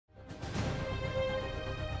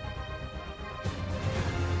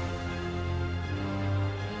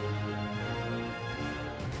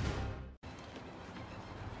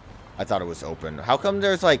I thought it was open. How come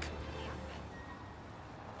there's like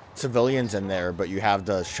civilians in there, but you have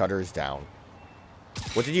the shutters down?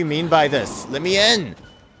 What did you mean by this? Let me in!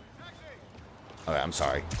 Okay, I'm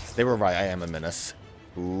sorry. They were right. I am a menace.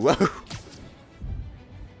 Whoa.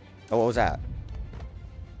 Oh, what was that?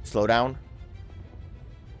 Slow down?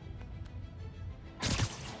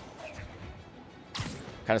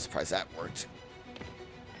 Kind of surprised that worked.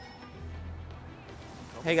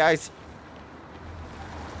 Hey, guys.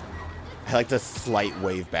 I like the slight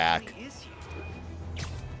wave back.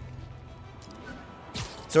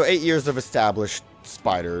 So 8 years of established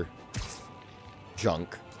spider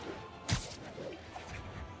junk.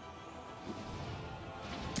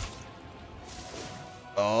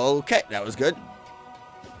 Okay, that was good.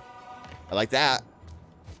 I like that.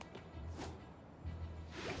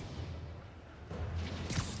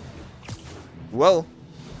 Whoa.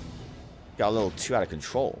 Got a little too out of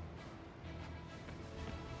control.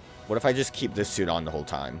 What if I just keep this suit on the whole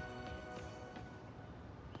time?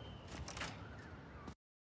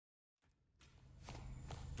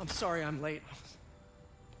 I'm sorry I'm late.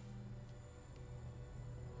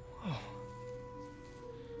 Oh.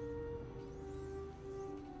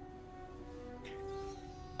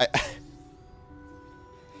 You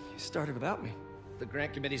started without me. The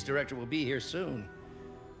grant committee's director will be here soon.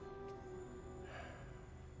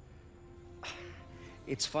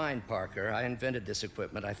 It's fine, Parker. I invented this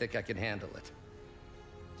equipment. I think I can handle it.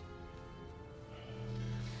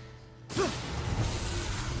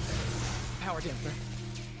 Power damper.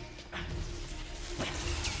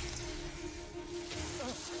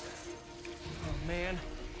 Oh, man.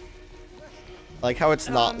 I like how it's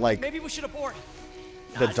not like maybe we should abort.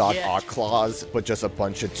 the Not Doc yet. Ock claws, but just a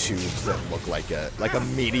bunch of tubes that look like it. Like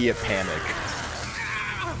immediate panic.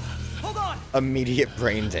 Hold on. Immediate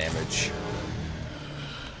brain damage.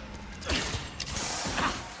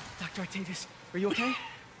 Dr. Davis, are you okay?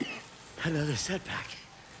 Another setback.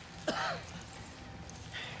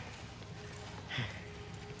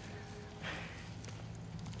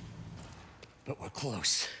 But we're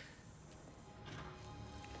close.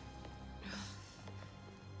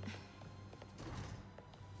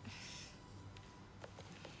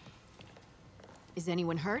 Is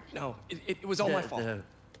anyone hurt? No, it was all my fault. The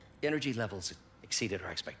energy levels exceeded our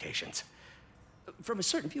expectations. From a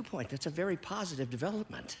certain viewpoint, that's a very positive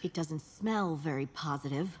development. It doesn't smell very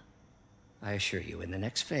positive. I assure you, in the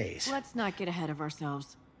next phase. Let's not get ahead of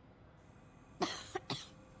ourselves.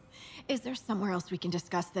 Is there somewhere else we can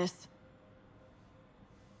discuss this?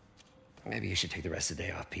 Maybe you should take the rest of the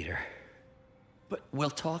day off, Peter. But we'll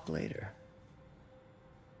talk later.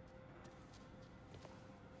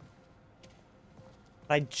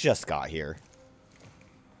 I just got here.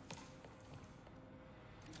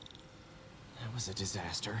 That was a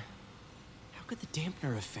disaster. How could the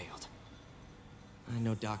dampener have failed? I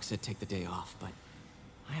know Doc said take the day off, but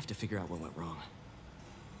I have to figure out what went wrong.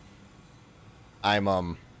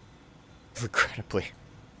 I'm, regrettably,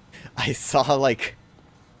 I saw, like,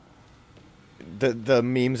 the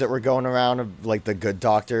memes that were going around of, like, the good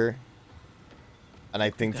doctor. And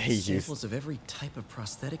I think Got they used... samples of every type of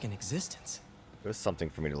prosthetic in existence. There's something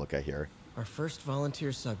for me to look at here. Our first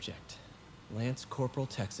volunteer subject, Lance Corporal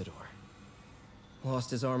Texador.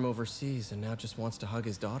 Lost his arm overseas and now just wants to hug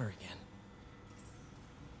his daughter again.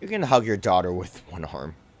 You can hug your daughter with one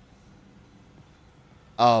arm.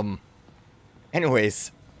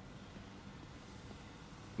 Anyways.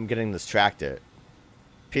 I'm getting distracted.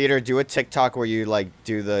 Peter, do a TikTok where you, like,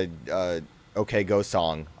 do the, OK Go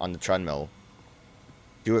song on the treadmill.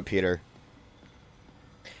 Do it, Peter.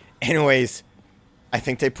 Anyways, I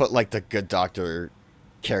think they put, like, the good doctor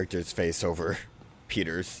character's face over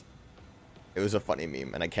Peter's. It was a funny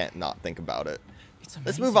meme, and I can't not think about it. It's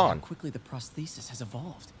Let's amazing move on. how quickly the prosthesis has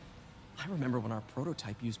evolved. I remember when our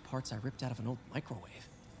prototype used parts I ripped out of an old microwave.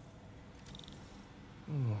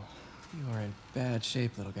 Ooh, you are in bad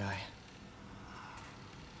shape, little guy.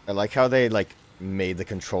 I like how they, like, made the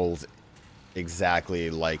controls exactly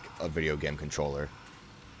like a video game controller.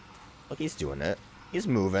 Look, he's doing it. He's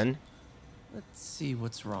moving. Let's see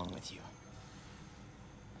what's wrong with you.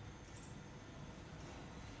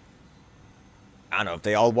 I don't know, if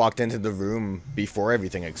they all walked into the room before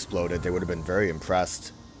everything exploded, they would have been very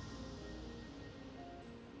impressed.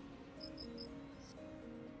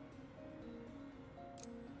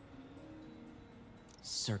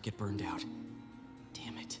 Circuit burned out.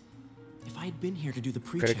 Damn it. If I had been here to do the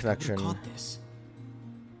pre-check, I would have connection. caught this.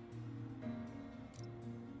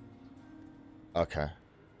 Okay.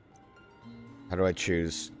 How do I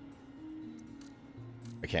choose?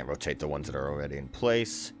 I can't rotate the ones that are already in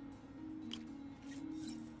place.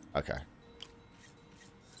 Okay.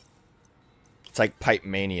 It's like Pipe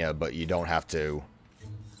Mania, but you don't have to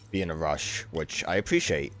be in a rush, which I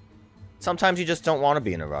appreciate. Sometimes you just don't want to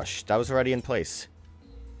be in a rush. That was already in place.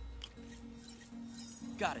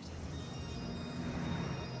 Got it.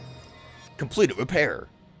 Completed repair.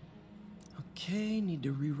 Okay, need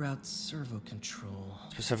to reroute servo control.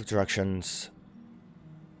 Specific directions.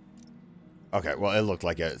 Okay, well, it looked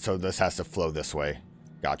like it. So this has to flow this way.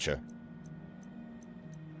 Gotcha.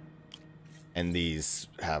 And these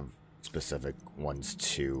have specific ones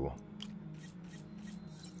too.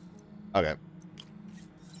 Okay.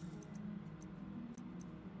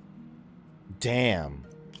 Damn.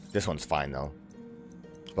 This one's fine, though.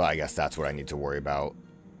 But I guess that's what I need to worry about,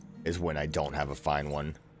 is when I don't have a fine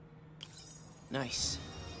one. Nice.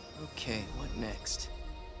 Okay, what next?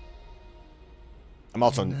 I'm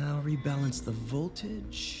also Now rebalance the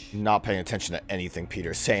voltage. not paying attention to anything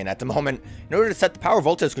Peter's saying at the moment. In order to set the power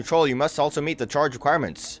voltage control, you must also meet the charge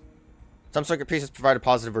requirements. Some circuit pieces provide a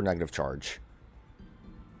positive or negative charge.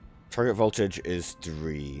 Target voltage is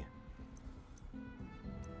 3.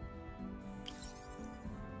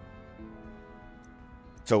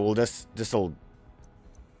 So will this'll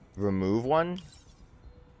remove one?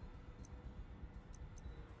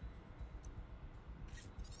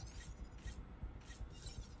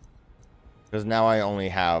 Because now I only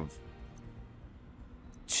have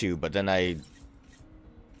 2, but then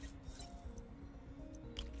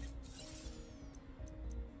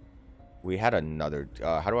we had another.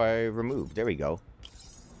 How do I remove? There we go.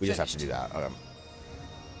 We just have to do that.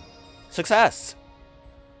 Success!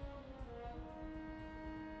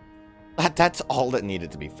 That's all that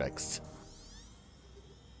needed to be fixed.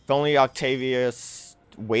 If only Octavius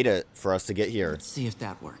waited for us to get here, Let's see if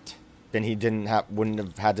that worked. then he wouldn't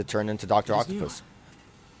have had to turn into Dr. Who's Octopus.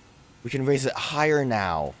 We can raise it higher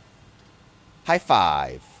now. High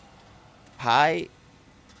five. High.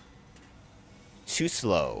 Too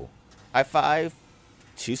slow. High five.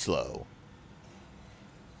 Too slow.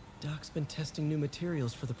 Doc's been testing new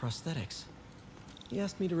materials for the prosthetics. He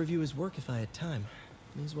asked me to review his work if I had time.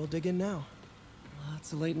 May as well dig in now.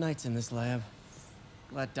 Lots of late nights in this lab.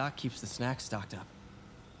 Glad Doc keeps the snacks stocked up.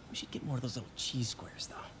 We should get more of those little cheese squares,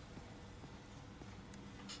 though.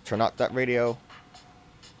 Turn off that radio.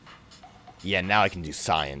 Yeah, now I can do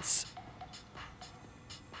science.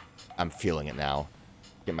 I'm feeling it now.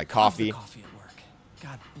 Get my coffee. Love the coffee at work.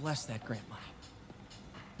 God bless that grant money.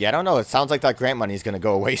 Yeah, I don't know. It sounds like that grant money is going to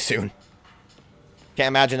go away soon. Can't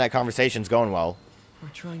imagine that conversation's going well. We're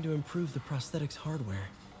trying to improve the prosthetics hardware.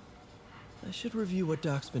 I should review what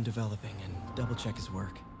Doc's been developing and double-check his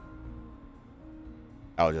work.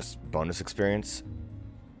 Oh, just bonus experience?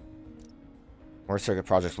 More circuit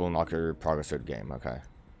projects will unlock your progress through the game. Okay.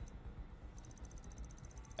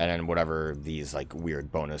 And then whatever these, like,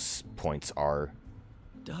 weird bonus points are.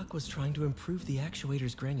 Doc was trying to improve the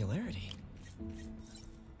actuator's granularity.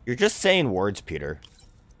 You're just saying words, Peter.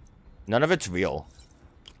 None of it's real.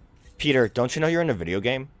 Peter, don't you know you're in a video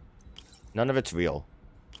game? None of it's real.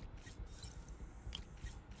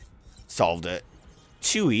 Solved it.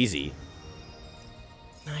 Too easy.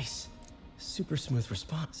 Nice. Super smooth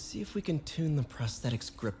response. See if we can tune the prosthetic's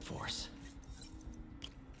grip force.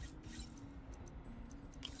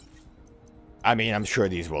 I mean, I'm sure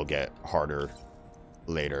these will get harder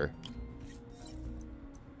later.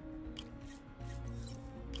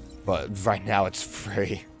 But right now it's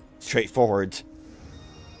very straightforward.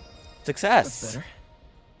 Success! That's better.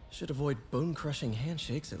 Should avoid bone-crushing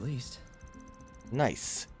handshakes at least.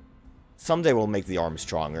 Nice. Someday we'll make the arm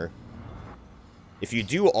stronger. If you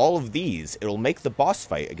do all of these, it'll make the boss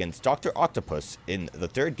fight against Dr. Octopus in the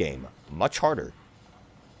 3rd game much harder.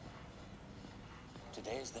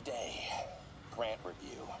 Today's the day. Grant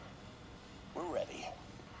review. We're ready.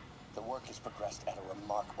 The work has progressed at a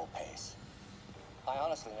remarkable pace. I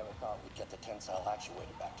honestly never thought we'd get the tensile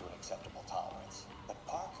actuator back to an acceptable tolerance. But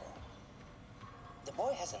Parker, the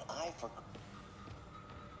boy has an eye for...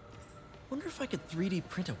 Wonder if I could 3D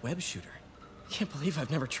print a web shooter. Can't believe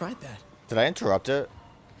I've never tried that. Did I interrupt it?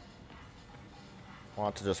 I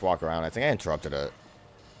want to just walk around. I think I interrupted it.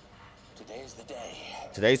 Today's the day.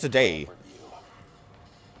 Today's the day. Grant review.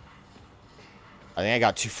 I think I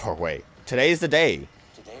got too far away. Today's the day.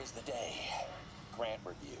 Today's the day. Grant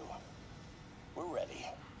review. We're ready.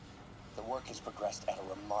 The work has progressed at a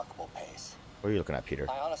remarkable pace. What are you looking at, Peter?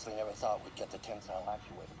 I honestly never thought we'd get the tensile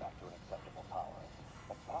actuator back to an acceptable tolerance.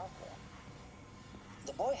 But Parker,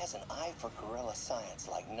 the boy has an eye for guerrilla science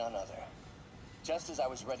like none other. Just as I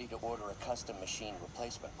was ready to order a custom machine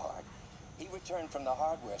replacement part, he returned from the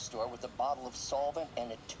hardware store with a bottle of solvent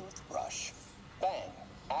and a toothbrush. Bang!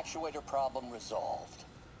 Actuator problem resolved.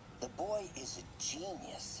 The boy is a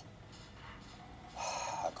genius.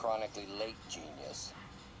 a chronically late genius.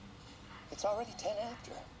 It's already 10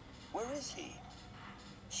 after. Where is he?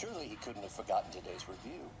 Surely he couldn't have forgotten today's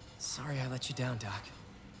review. Sorry I let you down, Doc.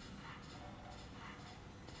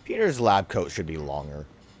 Peter's lab coat should be longer.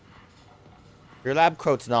 If your lab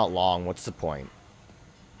coat's not long, what's the point?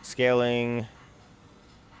 Scaling,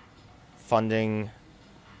 funding,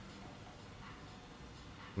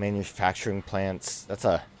 manufacturing plants. That's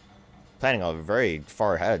a planning a very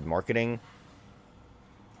far ahead. Marketing,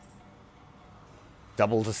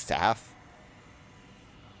 double the staff.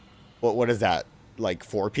 What is that? Like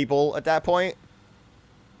 4 people at that point?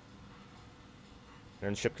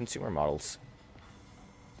 And ship consumer models.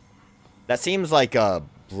 That seems like a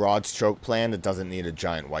broad stroke plan that doesn't need a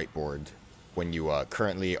giant whiteboard when you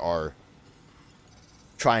currently are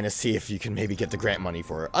trying to see if you can maybe get the grant money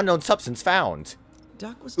for it. Unknown substance found.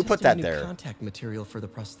 Doc was Who put testing that a new there? contact material for the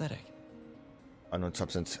prosthetic. Unknown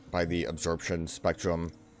substance by the absorption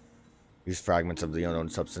spectrum. Use fragments of the unknown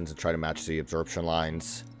substance to try to match the absorption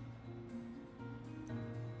lines.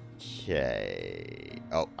 Okay.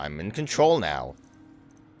 Oh, I'm in control now.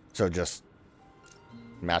 So just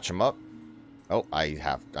match them up. Oh,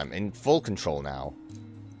 I'm in full control now.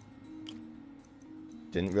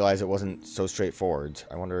 Didn't realize it wasn't so straightforward.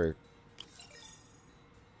 I wonder.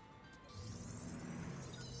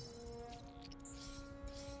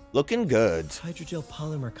 Looking good. Hydrogel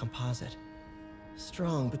polymer composite.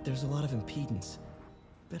 Strong, but there's a lot of impedance.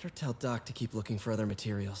 Better tell Doc to keep looking for other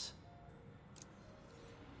materials.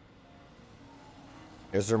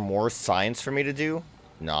 Is there more science for me to do?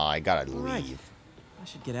 Nah, I gotta leave. Right. I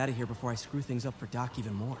should get out of here before I screw things up for Doc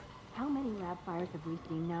even more. How many lab fires have we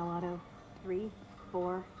seen now, Otto? 3?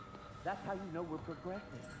 4? That's how you know we're progressing.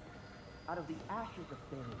 Out of the ashes of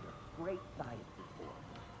failure, great science is born.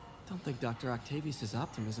 Don't think Dr. Octavius'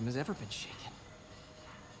 optimism has ever been shaken.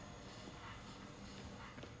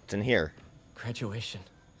 It's in here. Graduation.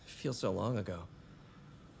 Feels so long ago.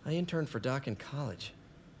 I interned for Doc in college.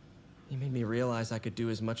 He made me realize I could do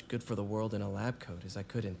as much good for the world in a lab coat as I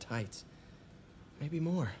could in tights. Maybe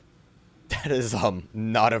more. That is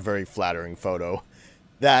not a very flattering photo.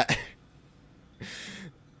 That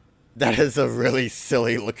is a really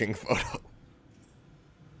silly looking photo.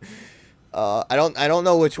 I don't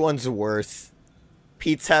know which one's worse.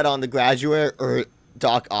 Pete's head on the graduate or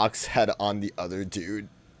Doc Ock's head on the other dude.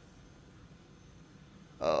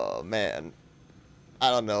 Oh man.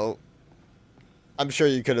 I don't know. I'm sure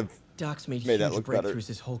you could have Doc's made that huge look breakthroughs better.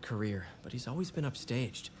 his whole career, but he's always been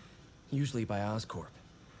upstaged. Usually by Oscorp.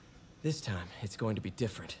 This time, it's going to be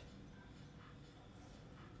different.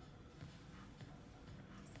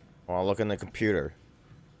 Well, look in the computer.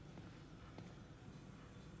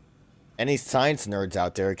 Any science nerds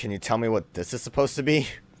out there, can you tell me what this is supposed to be?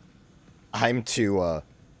 I'm too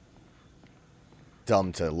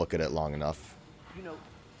dumb to look at it long enough. You know,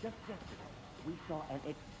 just yesterday, we saw an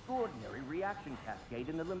extraordinary reaction cascade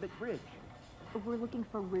in the Limbic Bridge. We're looking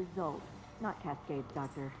for results, not cascades,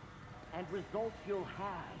 Doctor. And results you'll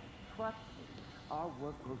have. Trust me, our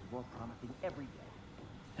work grows more promising every day.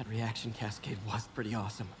 That reaction cascade was pretty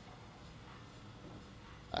awesome.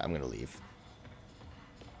 I'm gonna leave.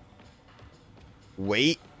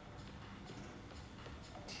 Wait.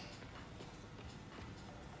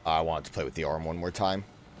 I wanted to play with the arm one more time.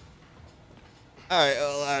 Alright,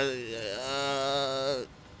 well,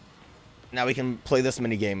 now we can play this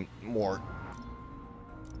minigame more.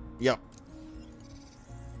 Yep.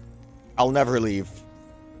 I'll never leave.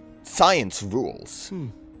 Science rules.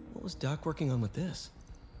 What was Doc working on with this?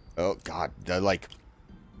 Oh god, the like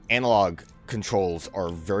analog controls are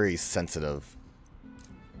very sensitive.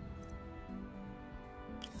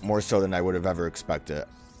 More so than I would have ever expected.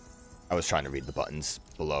 I was trying to read the buttons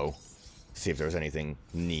below, see if there was anything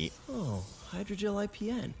neat. Oh, hydrogel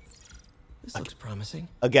IPN. This looks promising.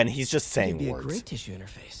 Again, he's just saying Could be words. a great tissue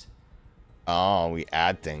interface. Oh, we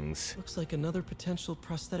add things. Looks like another potential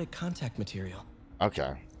prosthetic contact material.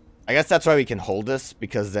 Okay. I guess that's why we can hold this,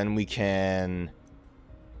 because then we can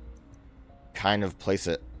kind of place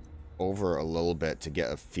it over a little bit to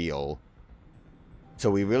get a feel. So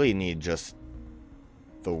we really need just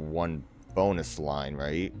the one bonus line,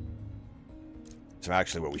 right? So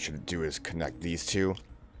actually what we should do is connect these two.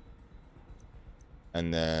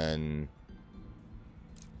 And then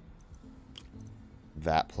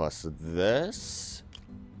that plus this.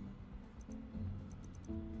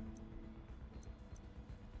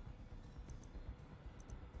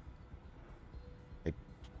 I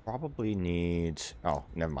probably need... Oh,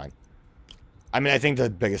 never mind. I mean, I think the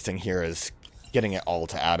biggest thing here is getting it all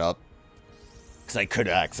to add up. Because I could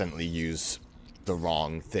accidentally use the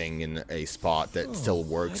wrong thing in a spot that still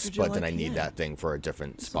works, hydrogel but then I need IPA. that thing for a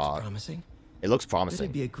different This spot. looks promising. It looks It'd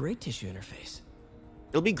promising. be a great tissue interface.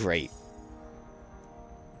 It'll be great.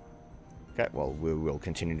 Okay, well, we will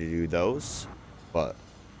continue to do those, but...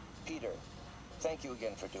 Peter, thank you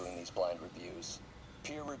again for doing these blind reviews.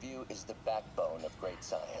 Peer review is the backbone of great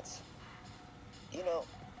science. You know,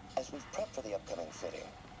 as we've prepped for the upcoming fitting,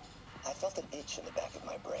 I felt an itch in the back of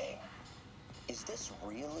my brain. Is this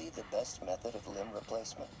really the best method of limb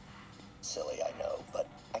replacement? Silly, I know, but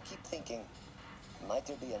I keep thinking, might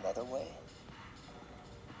there be another way?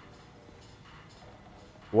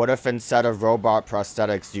 What if instead of robot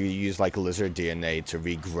prosthetics, you use like lizard DNA to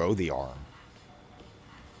regrow the arm?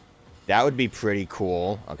 That would be pretty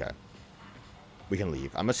cool. Okay. We can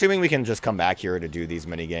leave. I'm assuming we can just come back here to do these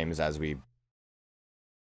mini games as we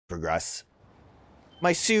progress.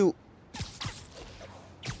 My suit.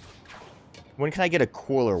 When can I get a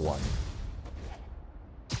cooler one?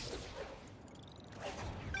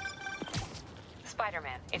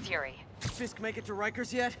 Spider-Man, it's Yuri. Fisk make it to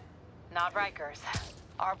Rikers yet? Not Rikers.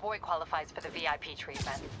 Our boy qualifies for the VIP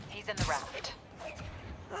treatment. He's in the raft.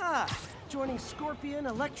 Ah, joining Scorpion,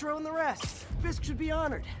 Electro, and the rest. Fisk should be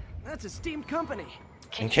honored. That's esteemed company.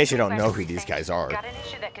 Can In case you don't prove know who these everything? guys are. Got an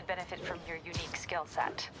issue that could benefit from your unique skill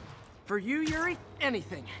set. For you, Yuri,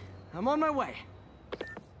 anything. I'm on my way.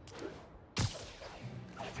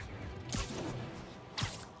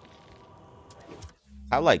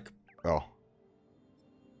 I like... Oh.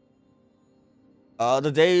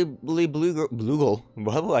 The Daily Bugle.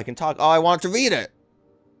 Well, I can talk. Oh, I want to read it.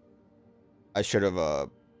 I should have,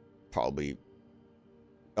 probably...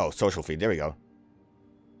 Oh, social feed. There we go.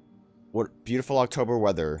 What beautiful October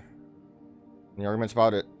weather. The arguments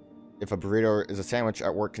about it. If a burrito is a sandwich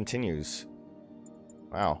at work continues.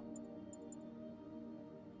 Wow.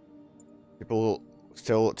 People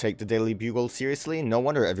still take the Daily Bugle seriously? No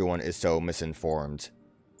wonder everyone is so misinformed.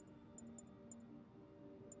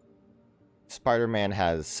 Spider-Man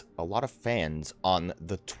has a lot of fans on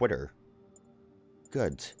the Twitter.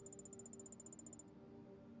 Good.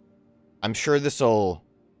 I'm sure this'll...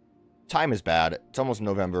 Time is bad. It's almost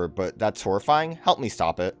November, but that's horrifying. Help me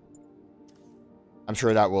stop it. I'm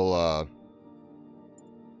sure that will,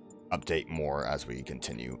 update more as we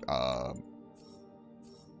continue. Oh,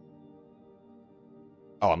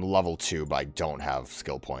 I'm level 2, but I don't have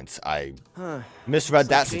skill points. I misread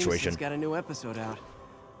that situation. Got a new episode out.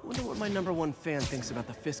 Wonder what my #1 fan thinks about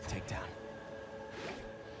the Fisk takedown.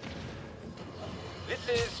 This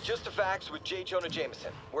is Just the Facts with J. Jonah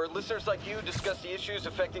Jameson, where listeners like you discuss the issues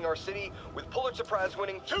affecting our city with Pulitzer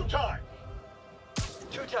Prize-winning two-time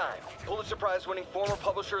Pulitzer Prize-winning former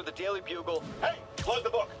publisher of the Daily Bugle. Hey, plug the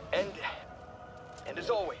book. And as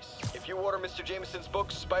always, if you order Mr. Jameson's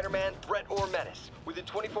book, Spider-Man, Threat or Menace, within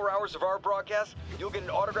 24 hours of our broadcast, you'll get an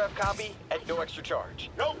autographed copy at no extra charge.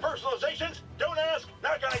 No personalizations, don't ask,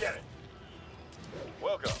 not gonna get it.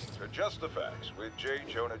 Welcome to Just the Facts with J.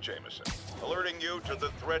 Jonah Jameson, alerting you to the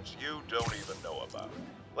threats you don't even know about.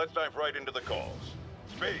 Let's dive right into the calls.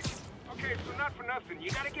 Speak. Okay, so not for nothing,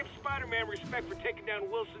 you gotta give Spider-Man respect for taking down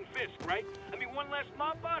Wilson Fisk, right? I mean, one less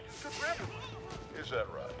mob boss is good for everyone. Is that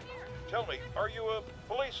right? Tell me, are you a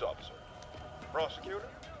police officer? Prosecutor?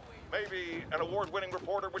 Maybe an award-winning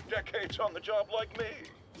reporter with decades on the job like me?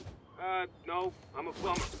 No, I'm a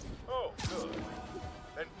plumber. Oh, good.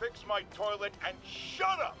 Then fix my toilet and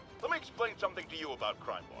shut up! Let me explain something to you about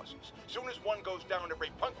crime bosses. Soon as one goes down, every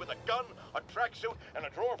punk with a gun, a tracksuit, and a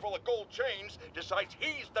drawer full of gold chains decides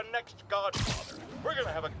he's the next godfather. We're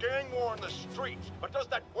gonna have a gang war in the streets, but does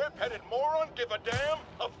that whip-headed moron give a damn?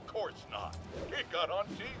 Of course not. He got on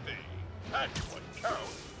TV. That's what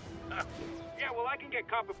counts. Yeah, well, I can get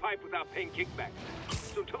copper pipe without paying kickback.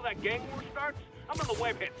 So until that gang war starts, I'm on the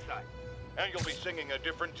webhead side. And you'll be singing a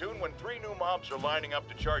different tune when 3 new mobs are lining up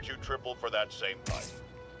to charge you triple for that same pipe.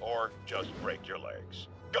 Or just break your legs.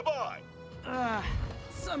 Goodbye!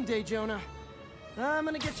 Someday, Jonah. I'm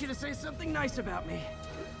gonna get you to say something nice about me.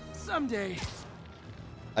 Someday.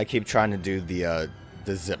 I keep trying to do the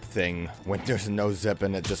zip thing when there's no zip,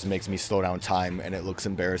 and it just makes me slow down time, and it looks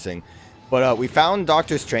embarrassing. But we found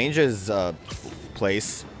Doctor Strange's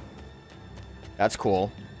place. That's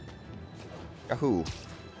cool. Yahoo!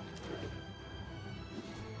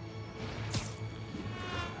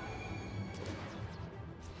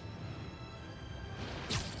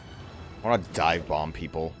 I want to dive bomb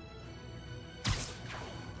people.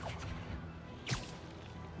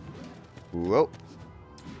 Whoa.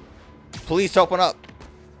 Police, open up.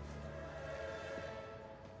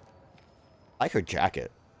 I like her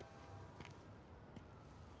jacket.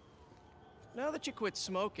 Now that you quit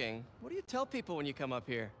smoking, what do you tell people when you come up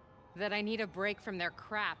here? That I need a break from their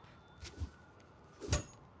crap.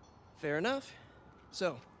 Fair enough.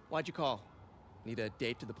 So, why'd you call? Need a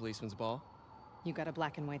date to the policeman's ball? You got a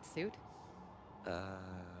black and white suit?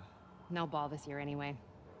 No ball this year anyway.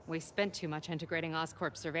 We spent too much integrating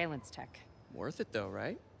Oscorp's surveillance tech. Worth it though,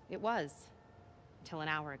 right? It was. Until an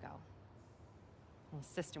hour ago. The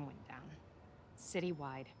system went down.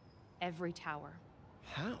 Citywide. Every tower.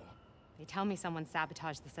 How? They tell me someone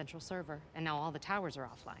sabotaged the central server, and now all the towers are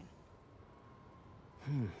offline.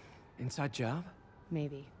 Inside job?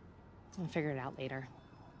 Maybe. I'll figure it out later.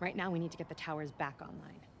 Right now, we need to get the towers back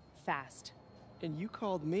online. Fast. And you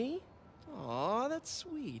called me? Aw, that's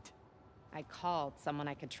sweet. I called someone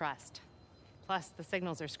I could trust. Plus, the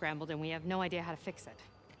signals are scrambled and we have no idea how to fix it.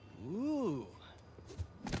 Ooh.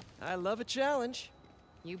 I love a challenge.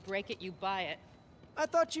 You break it, you buy it. I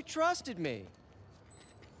thought you trusted me.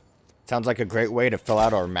 Sounds like a great way to fill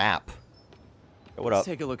out our map. What up? Let's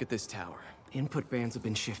take a look at this tower. Input bands have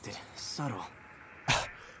been shifted. Subtle.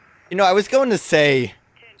 You know, I was going to say,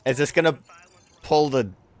 is this going to pull the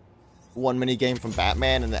one mini game from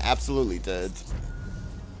Batman? And it absolutely did.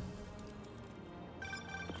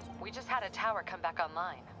 We just had a tower come back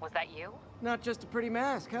online. Was that you? Not just a pretty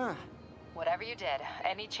mask, huh? Whatever you did,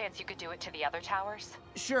 any chance you could do it to the other towers?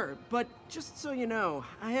 Sure, but just so you know,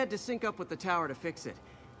 I had to sync up with the tower to fix it.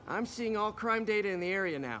 I'm seeing all crime data in the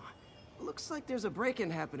area now. Looks like there's a break-in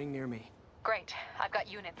happening near me. Great. I've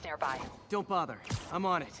got units nearby. Don't bother. I'm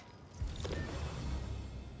on it.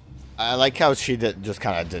 I like how she just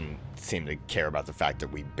kind of didn't seem to care about the fact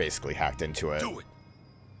that we basically hacked into it. Do it.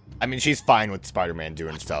 I mean, she's fine with Spider-Man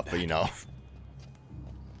doing stuff, but you know.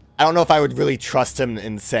 I don't know if I would really trust him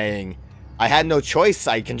in saying, I had no choice,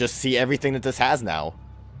 I can just see everything that this has now.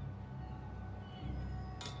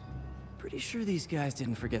 Pretty sure these guys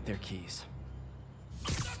didn't forget their keys.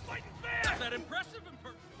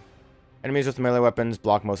 Enemies with melee weapons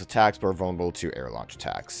block most attacks, but are vulnerable to air launch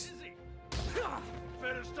attacks.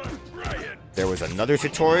 There was another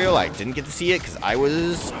tutorial. I didn't get to see it because I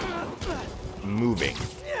was moving.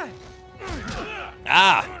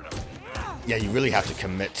 Ah! Yeah, you really have to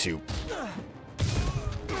commit to.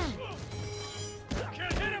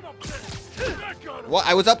 What?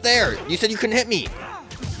 I was up there. You said you couldn't hit me.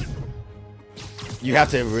 You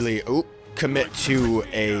have to really commit to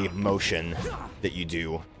a motion that you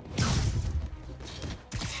do.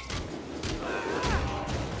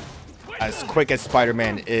 As quick as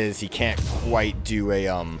Spider-Man is, he can't quite do a,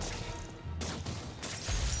 also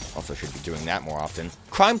should be doing that more often.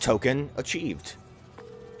 Crime token achieved.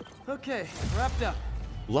 Okay, wrapped up.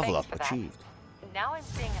 Level Thanks up for that. achieved. Now I'm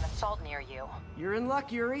seeing an assault near you. You're in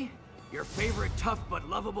luck, Yuri. Your favorite tough but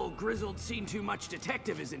lovable, grizzled, seen-too-much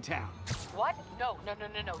detective is in town. What? No.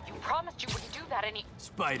 You promised you wouldn't do that any...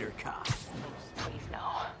 Spider Cop. Please, no.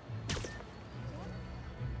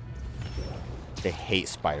 They hate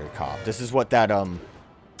Spider Cop. This is what that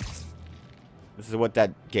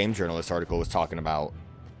game journalist article was talking about.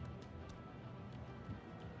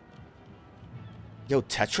 Yo,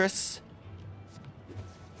 Tetris?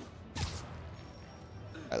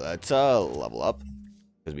 Alright, let's level up.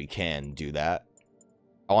 Because we can do that.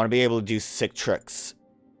 I want to be able to do sick tricks.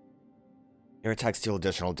 Your attacks deal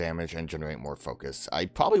additional damage and generate more focus. I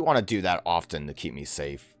probably want to do that often to keep me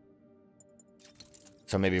safe.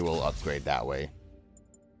 So maybe we'll upgrade that way.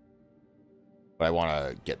 But I want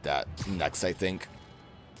to get that next, I think.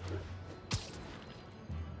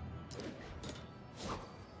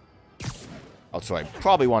 Also, I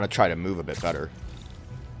probably want to try to move a bit better.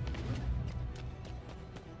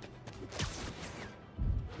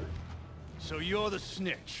 So you're the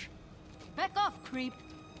snitch. Back off, creep.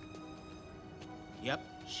 Yep,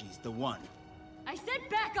 she's the one. I said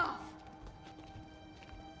back off!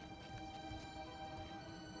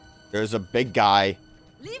 There's a big guy.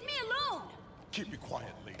 Leave me alone! Keep it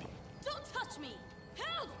quiet, lady. Don't touch me!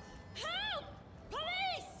 Help! Help!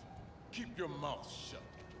 Police! Keep your mouth shut.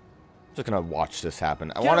 Just gonna watch this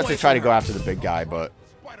happen. I wanted to try to go after the big guy, but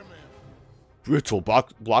Spider-Man. brutal.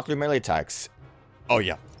 Block their melee attacks. Oh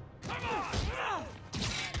yeah.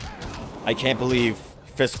 I can't believe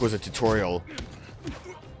Fisk was a tutorial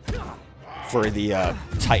for the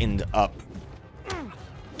tightened up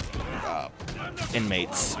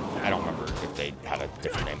inmates. I don't remember if they had a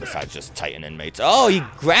different name besides just Titan inmates. Oh, he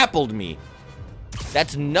grappled me.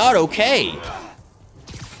 That's not okay.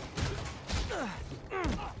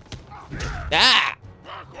 Ah!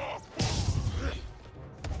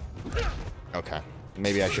 Okay.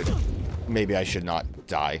 Maybe I should not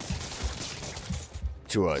die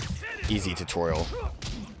to a easy tutorial.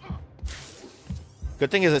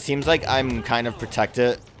 Good thing is it seems like I'm kind of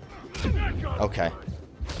protected. Okay.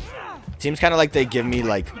 Seems kind of like they give me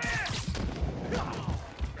like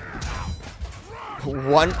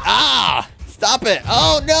one. Ah! Stop it!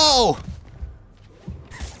 Oh no!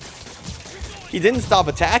 He didn't stop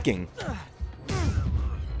attacking.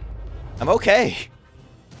 I'm okay.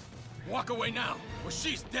 Walk away now, or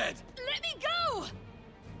she's dead. Let me go!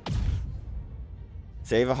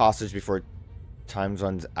 Save a hostage before time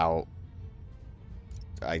runs out.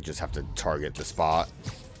 I just have to target the spot.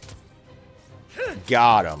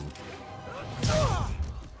 Got him.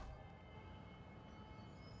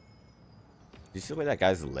 Did you see the way that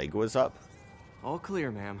guy's leg was up? All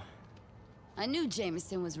clear, ma'am. I knew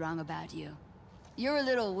Jameson was wrong about you. You're a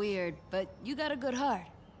little weird, but you got a good heart.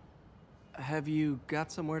 Have you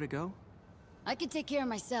got somewhere to go? I can take care of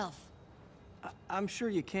myself. I'm sure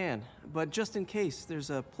you can, but just in case,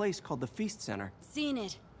 there's a place called the Feast Center. Seen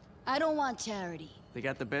it. I don't want charity. They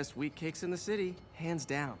got the best wheat cakes in the city, hands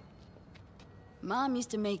down. Mom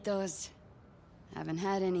used to make those. Haven't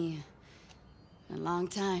had any in a long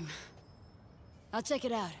time. I'll check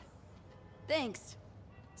it out. Thanks,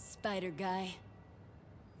 Spider Guy.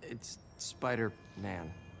 It's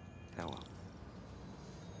Spider-Man. Oh well.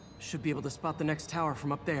 Should be able to spot the next tower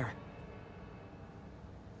from up there.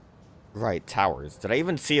 Right, towers. Did I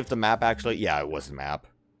even see if the map actually... Yeah, it was the map.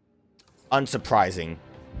 Unsurprising.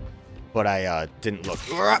 But I didn't look.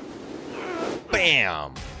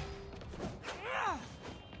 Bam!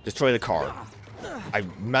 Destroy the car. I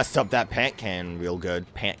messed up that pant can real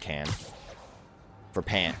good. Pant can. For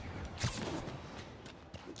pant.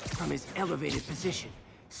 From his elevated position,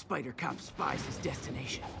 Spider Cop spies his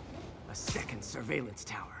destination. A second surveillance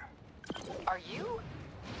tower. Are you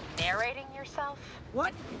narrating yourself?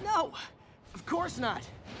 What? No! Of course not!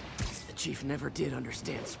 The Chief never did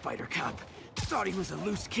understand Spider Cop. Thought he was a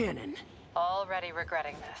loose cannon. Already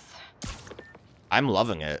regretting this. I'm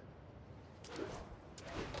loving it.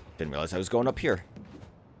 Didn't realize I was going up here.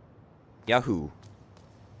 Yahoo.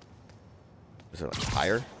 Is it like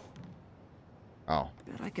higher? Oh.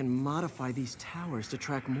 Bet I can modify these towers to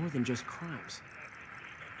track more than just crimes.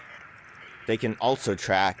 They can also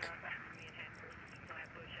track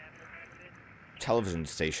television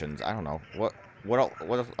stations. I don't know.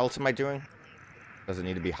 What else am I doing? Does it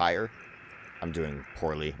need to be higher? I'm doing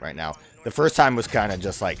poorly right now. The first time was kind of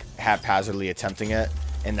just like haphazardly attempting it,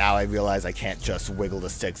 and now I realize I can't just wiggle the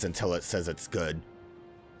sticks until it says it's good.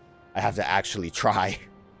 I have to actually try.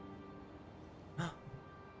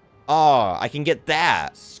 Oh, I can get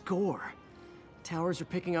that. Score. Towers are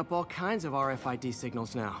picking up all kinds of RFID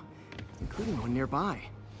signals now, including one nearby.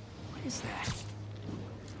 What is that?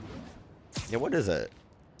 Yeah, what is it?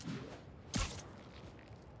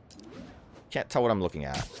 Can't tell what I'm looking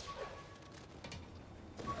at.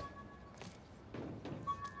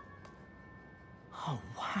 Oh,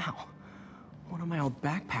 wow. One of my old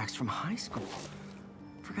backpacks from high school.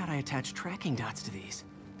 Forgot I attached tracking dots to these.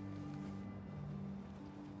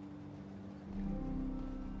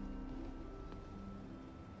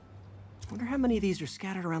 Wonder how many of these are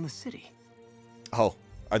scattered around the city. Oh,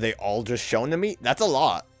 are they all just shown to me? That's a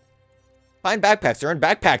lot. Find backpacks. Earn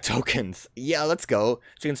backpack tokens. Yeah, let's go.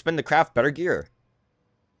 So you can spend to craft better gear.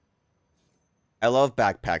 I love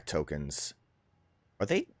backpack tokens. Are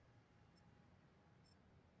they?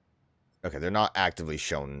 Okay, they're not actively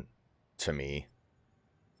shown to me.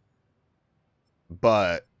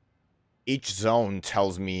 But each zone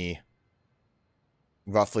tells me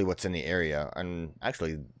roughly what's in the area. And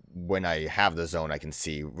actually, when I have the zone, I can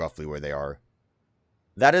see roughly where they are.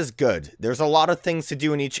 That is good. There's a lot of things to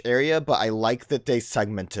do in each area, but I like that they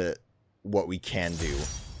segmented what we can do.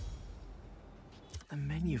 The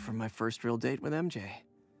menu from my first real date with MJ.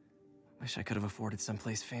 Wish I could have afforded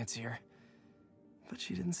someplace fancier. But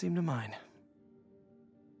she didn't seem to mind.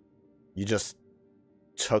 You just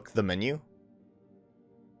took the menu?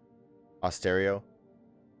 Osterio?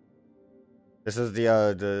 This is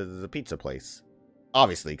the pizza place.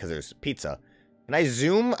 Obviously, because there's pizza. Can I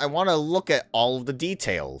zoom? I want to look at all of the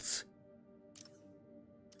details.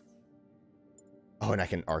 Oh, and I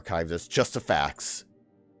can archive this. Just the facts.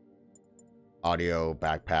 Audio,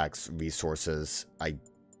 backpacks, resources. Oh.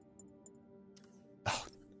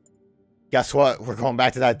 Guess what? We're going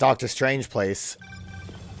back to that Doctor Strange place.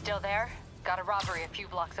 Still there? Got a robbery a few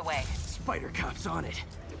blocks away. Spider Cop's on it.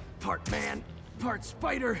 Part man, part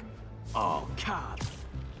spider, all cop.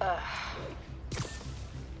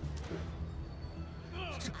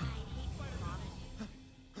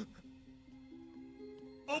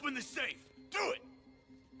 Open the safe. Do it.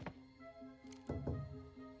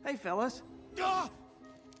 Hey, fellas.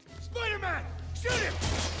 Spider-Man, shoot him.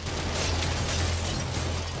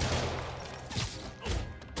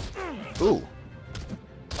 Ooh.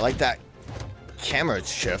 I like that camera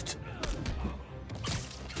shift.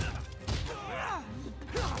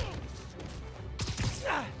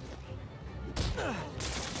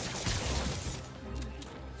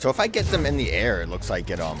 So if I get them in the air, it looks like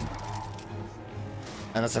it,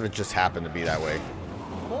 unless if it just happened to be that way.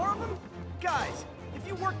 More of them? Guys, if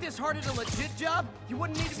you worked this hard at a legit job, you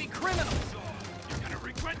wouldn't need to be criminals. You're gonna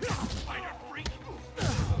regret this, spider freak.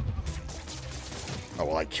 Oh,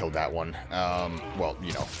 well, I killed that one. Well,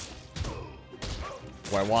 you know.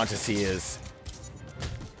 What I want to see is...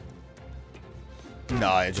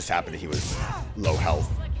 No, it just happened he was low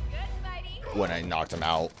health when I knocked him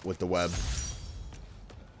out with the web.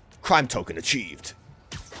 Crime token achieved.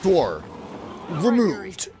 Door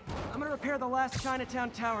removed. I'm gonna repair the last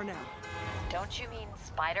Chinatown tower now. Don't you mean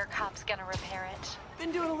Spider Cop's gonna repair it?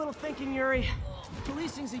 Been doing a little thinking, Yuri.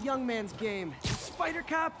 Policing's a young man's game. Spider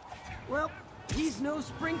Cop, well, he's no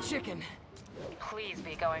spring chicken. Please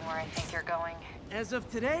be going where I think you're going. As of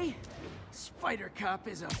today, Spider Cop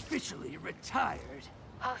is officially retired.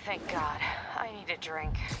 Oh, thank God. I need a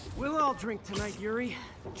drink. We'll all drink tonight, Yuri.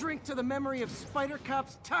 Drink to the memory of Spider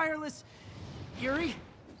Cop's tireless... Yuri?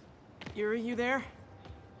 Yuri, you there?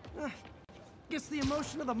 Guess the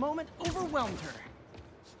emotion of the moment overwhelmed her.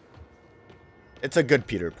 It's a good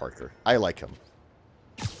Peter Parker. I like him.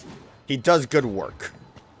 He does good work.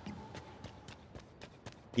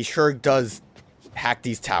 He sure does hack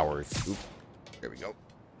these towers. Oop. There we go.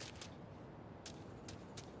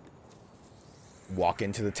 Walk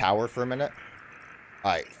into the tower for a minute.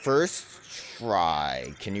 Alright, first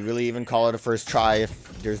try. Can you really even call it a first try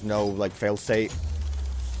if there's no, like, fail state?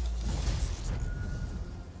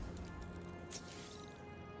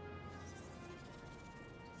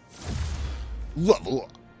 Level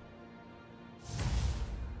up.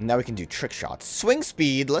 Now we can do trick shots. Swing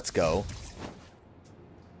speed, let's go.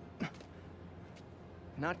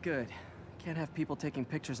 Not good. Can't have people taking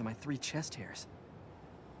pictures of my 3 chest hairs.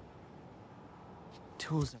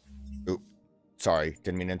 Tools. Oop. Sorry,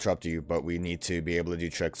 didn't mean to interrupt you, but we need to be able to do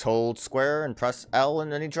tricks. Hold square and press L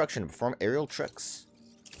in any direction to perform aerial tricks.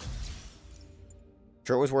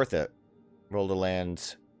 Sure, it was worth it. Roll to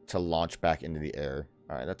land to launch back into the air.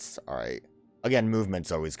 Alright, that's alright. Again,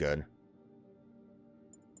 movement's always good.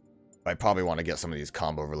 I probably want to get some of these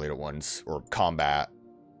combo-related ones. Or combat.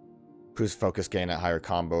 Boost focus gain at higher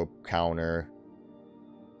combo counter.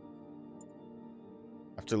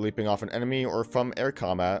 After leaping off an enemy or from air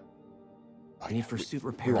combat. I need for suit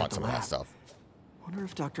repair. We want some of that stuff. Wonder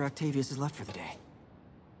if Dr. Octavius is left for the day.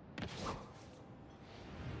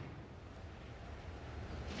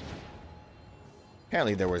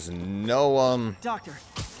 Apparently there was no, Doctor,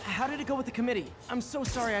 how did it go with the committee? I'm so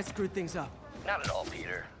sorry I screwed things up. Not at all,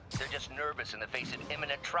 Peter. They're just nervous in the face of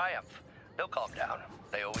imminent triumph. They'll calm down.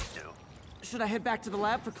 They always do. Should I head back to the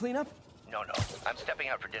lab for cleanup? No. I'm stepping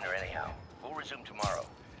out for dinner anyhow. We'll resume tomorrow.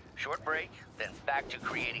 Short break, then back to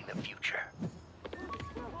creating the future.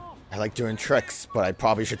 I like doing tricks, but I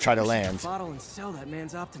probably should try to land. Bottle and sell that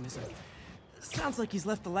man's optimism. Sounds like he's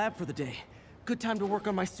left the lab for the day. Good time to work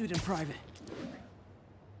on my suit in private.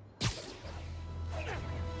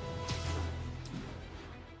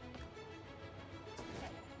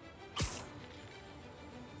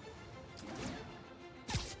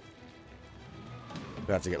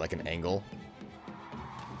 We have to get like an angle.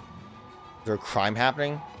 Is there a crime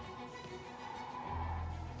happening?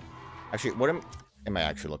 Actually, what am I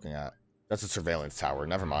actually looking at? That's a surveillance tower.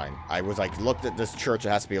 Never mind. I was like, looked at this church. It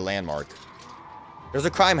has to be a landmark. There's a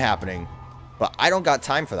crime happening, but I don't got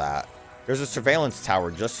time for that. There's a surveillance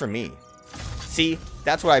tower just for me. See,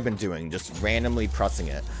 that's what I've been doing. Just randomly pressing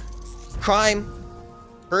it. Crime!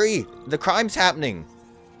 Hurry! The crime's happening!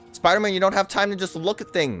 Spider-Man, you don't have time to just look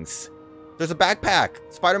at things. There's a backpack.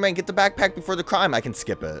 Spider-Man, get the backpack before the crime. I can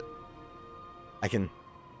skip it. I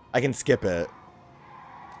can skip it.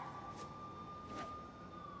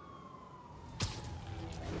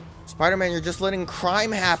 Spider-Man, you're just letting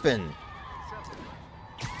crime happen.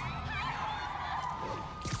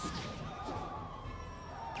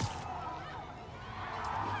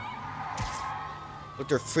 Look,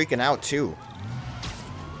 they're freaking out too.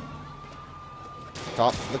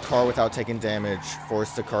 Stop the car without taking damage.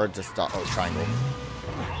 Force the car to stop. Oh, triangle.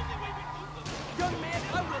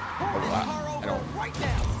 Oh, wow. I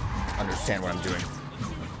don't understand what I'm doing.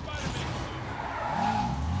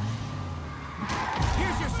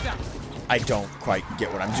 I don't quite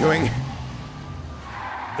get what I'm doing.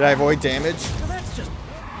 Did I avoid damage?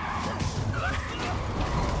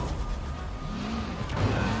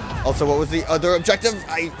 Also, what was the other objective?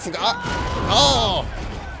 I forgot. Oh!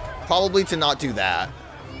 Probably to not do that.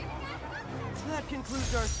 That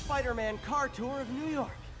concludes our Spider-Man car tour of New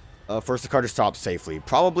York. Force the car to stop safely.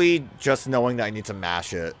 Probably just knowing that I need to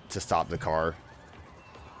mash it to stop the car.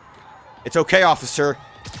 It's okay, officer.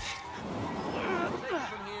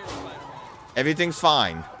 Everything's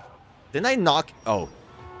fine. Didn't I knock... Oh.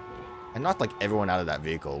 I knocked, like, everyone out of that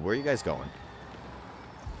vehicle. Where are you guys going?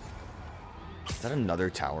 Is that another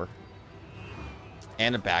tower?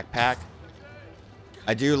 And a backpack?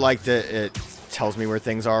 I do like that it tells me where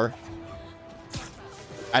things are.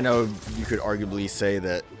 I know you could arguably say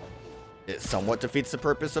that it somewhat defeats the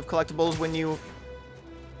purpose of collectibles when you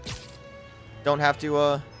don't have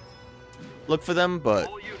to look for them, but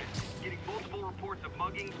All units getting multiple reports of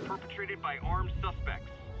muggings perpetrated by armed suspects.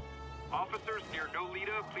 Officers near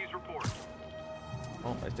Nolita, please report.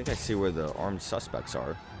 oh, I think I see where the armed suspects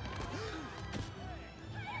are.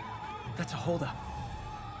 That's a holdup.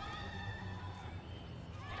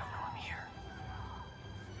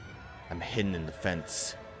 I'm hidden in the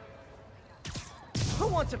fence. Who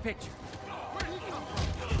wants a picture?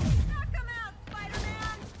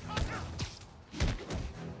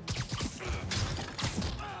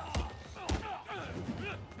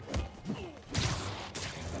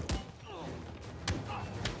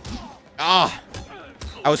 Ah!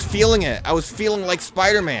 I was feeling it. I was feeling like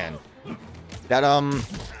Spider-Man. That,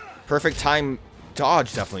 perfect time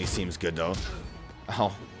dodge definitely seems good, though.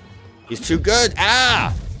 Oh. He's too good.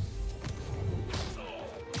 Ah!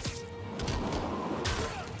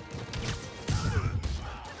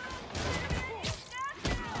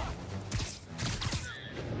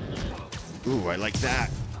 Ooh, I like that.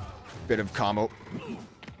 Bit of combo.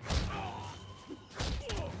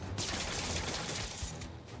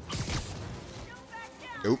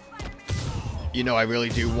 Oop. You know, I really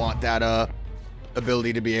do want that,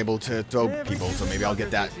 ability to be able to throw people, so maybe I'll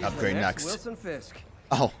get that upgrade next. Wilson Fisk.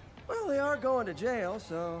 Oh. Well, they are going to jail,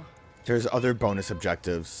 so... There's other bonus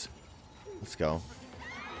objectives. Let's go.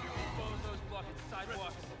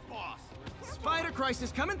 Spider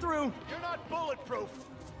crisis coming through. You're not bulletproof.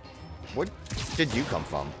 Where did you come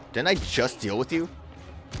from? Didn't I just deal with you?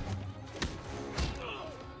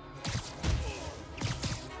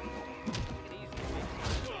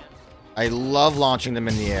 I love launching them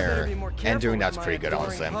in the air, and doing that's pretty good,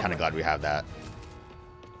 honestly. I'm kind of glad we have that.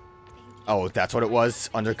 Oh, that's what it was?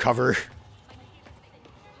 Undercover?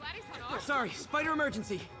 Sorry, spider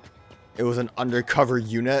emergency. It was an undercover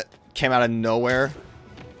unit. Came out of nowhere.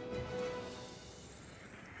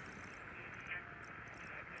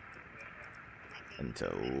 And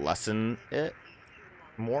to lessen it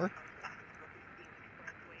more?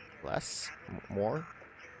 Less? More?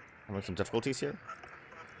 Having some difficulties here?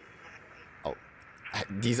 Oh.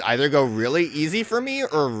 These either go really easy for me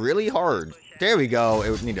or really hard. There we go.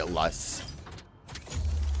 It would need it less.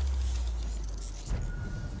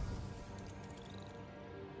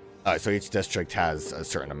 Alright, so each district has a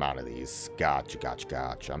certain amount of these. Gotcha, gotcha,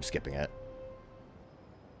 gotcha. I'm skipping it.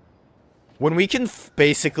 When we can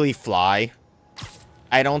basically fly,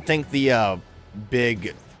 I don't think the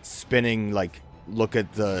big spinning, like, look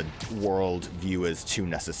at the world view is too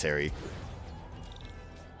necessary.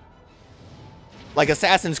 Like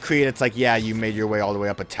Assassin's Creed, it's like, yeah, you made your way all the way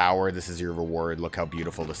up a tower. This is your reward. Look how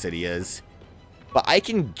beautiful the city is. But I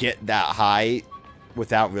can get that high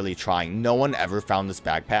without really trying. No one ever found this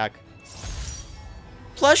backpack.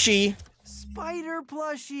 Plushie! Spider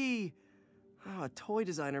plushie! Oh, a toy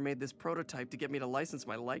designer made this prototype to get me to license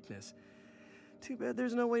my likeness. Too bad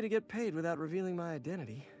there's no way to get paid without revealing my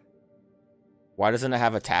identity. Why doesn't it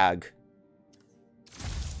have a tag?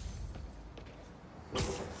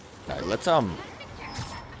 Alright, let's,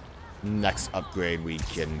 next upgrade we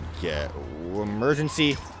can get.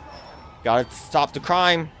 Emergency. Gotta stop the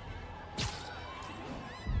crime.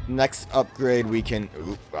 Next upgrade we can...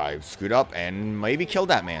 Oop, I screwed up and maybe kill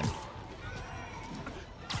that man.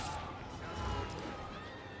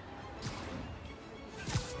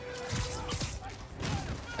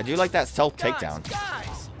 I do like that stealth takedown.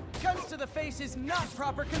 Guys! Guns to the face is not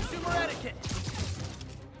proper consumer etiquette.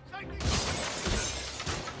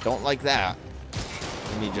 Don't like that.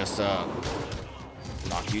 Let me just,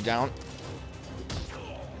 knock you down.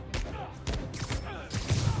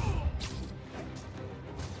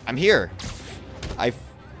 I'm here. I've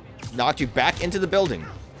knocked you back into the building.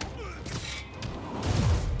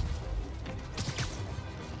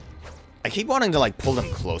 I keep wanting to, like, pull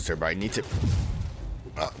them closer, but I need to...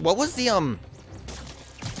 what was the,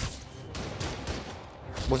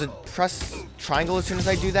 Was it press triangle as soon as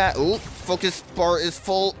I do that? Ooh, focus bar is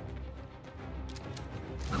full.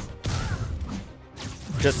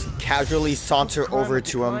 Just casually saunter over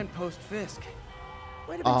to him.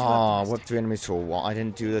 Aw, whip 3 enemies to a wall. I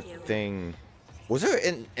didn't do the thing. Was there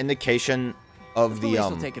an indication of the police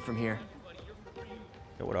will take it from here.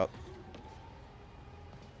 Yo, what up?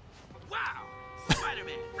 Wow,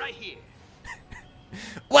 Spider-Man, right here.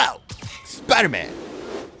 Wow, Spider-Man.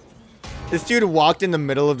 This dude walked in the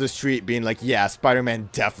middle of the street being like, yeah, Spider-Man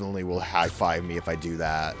definitely will high-five me if I do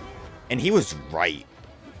that. And he was right.